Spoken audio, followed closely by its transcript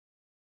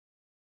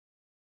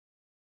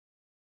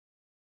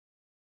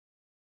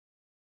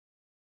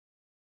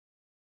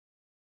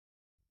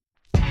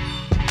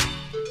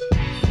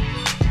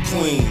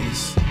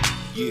Queens,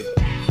 yeah.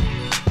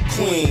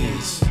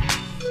 Queens,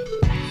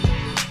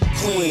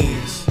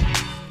 Queens.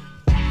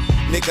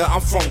 Nigga,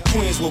 I'm from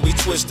Queens where we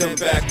twist them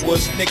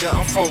backwards. Nigga,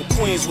 I'm from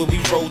Queens where we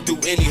roll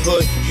through any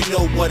hood. You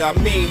know what I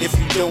mean. If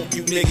you don't,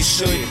 you niggas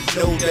should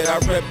know that I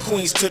rep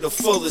Queens to the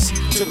fullest,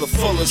 to the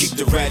fullest. Keep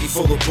the ratty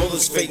full of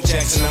bullets. Fake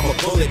Jackson, I'm a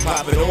bullet.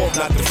 Pop it off,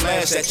 not the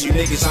flash at you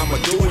niggas. I'ma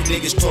do it.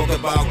 Niggas talk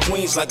about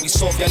Queens like we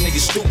soft. Y'all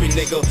niggas stupid,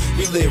 nigga.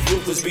 We live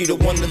ruthless. Be the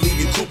one to leave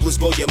you coopless.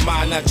 Blow your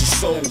mind, not your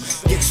soul.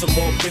 Get some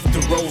more biff to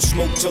roll.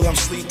 Smoke till I'm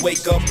sleep.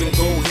 Wake up and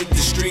go hit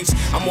the streets.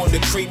 I'm on the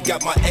creep.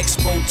 Got my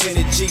Expo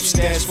tinted Jeep.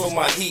 Stash for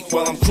my heat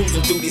while I'm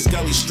cruising through these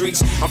gully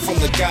streets. I'm from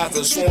the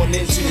Gaza, sworn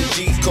into the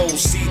G code.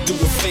 See through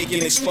the fake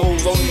and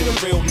expose, only the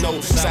real know.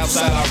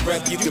 Southside I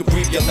rep, you can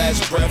breathe your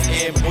last breath.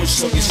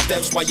 Ambush on your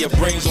steps while your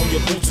brains on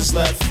your boots is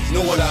left.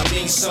 Know what I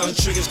mean, son?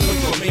 Triggers click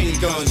for mini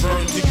guns.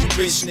 Burn through you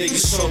bitch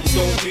niggas, so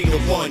don't be the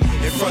one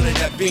in front of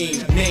that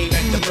beam. Name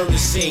at the murder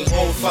scene.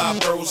 All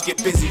 5 boroughs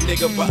get busy,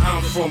 nigga, but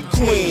I'm from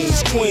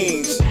Queens,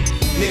 Queens.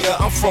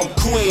 Nigga, I'm from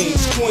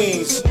Queens,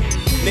 Queens.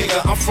 Nigga,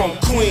 I'm from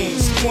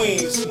Queens,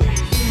 Queens.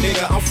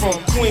 Nigga, I'm from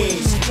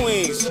Queens,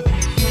 Queens.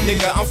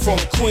 Nigga, I'm from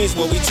Queens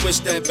where we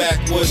twist that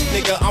backwards.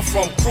 Nigga, I'm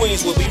from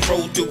Queens where we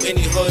roll through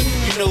any hood.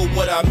 You know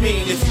what I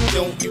mean. If you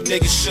don't, you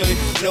niggas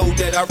should know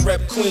that I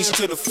rep Queens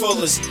to the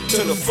fullest,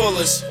 to the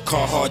fullest.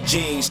 Carhartt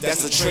jeans,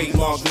 that's a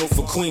trademark. Known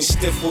for Queens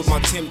stiff with my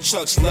Tim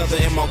Chucks, leather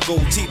and my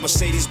gold teeth.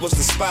 Mercedes was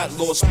the spot.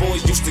 Lost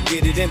boys used to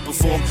get it in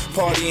before.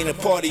 Party in a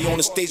party on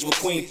the stage with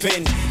Queen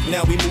Pen.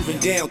 Now we moving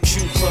down.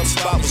 Q Club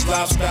spot was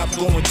live. Stopped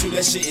going to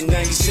that shit in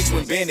 96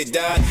 when Bandit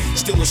died.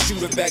 Still a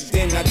shooter back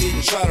then. I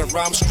didn't try to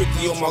rhyme.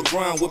 Strictly on my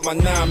grind. With my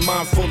 9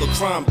 mind full of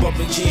crime,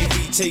 bumping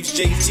G&B tapes,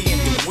 JT and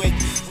DeWitt,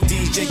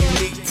 DJ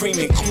Unique,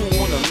 Premium Clue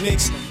on the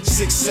mix,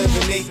 6, 7,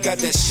 8, got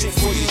that shit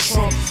for your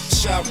trunk.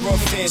 Shot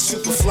rough and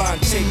super fly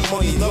and take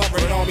money. Love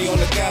Red Army on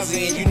the Gaza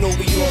and you know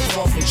we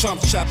all off from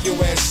Trump. Chop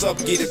your ass up,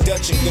 get a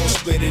Dutch and go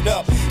split it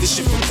up. This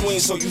shit for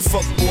Queens, so you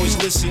fuck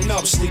boys listen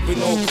up.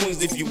 Sleeping on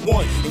Queens if you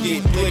want and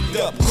get blicked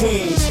up.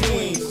 Queens,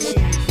 Queens,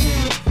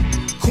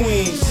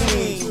 Queens,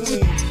 Queens,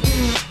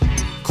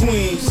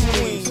 Queens,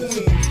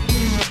 Queens.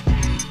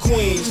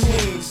 Queens,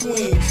 Queens,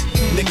 Queens.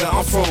 Nigga,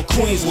 I'm from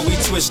Queens where we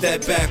twist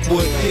that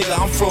backwood. Nigga,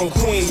 I'm from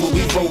Queens where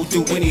we roll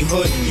through any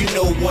hood. You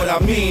know what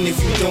I mean.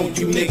 If you don't,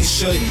 you niggas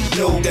should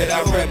know that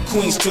I rap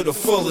Queens to the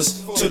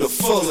fullest, to the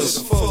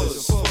fullest.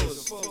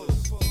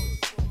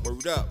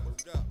 Word up.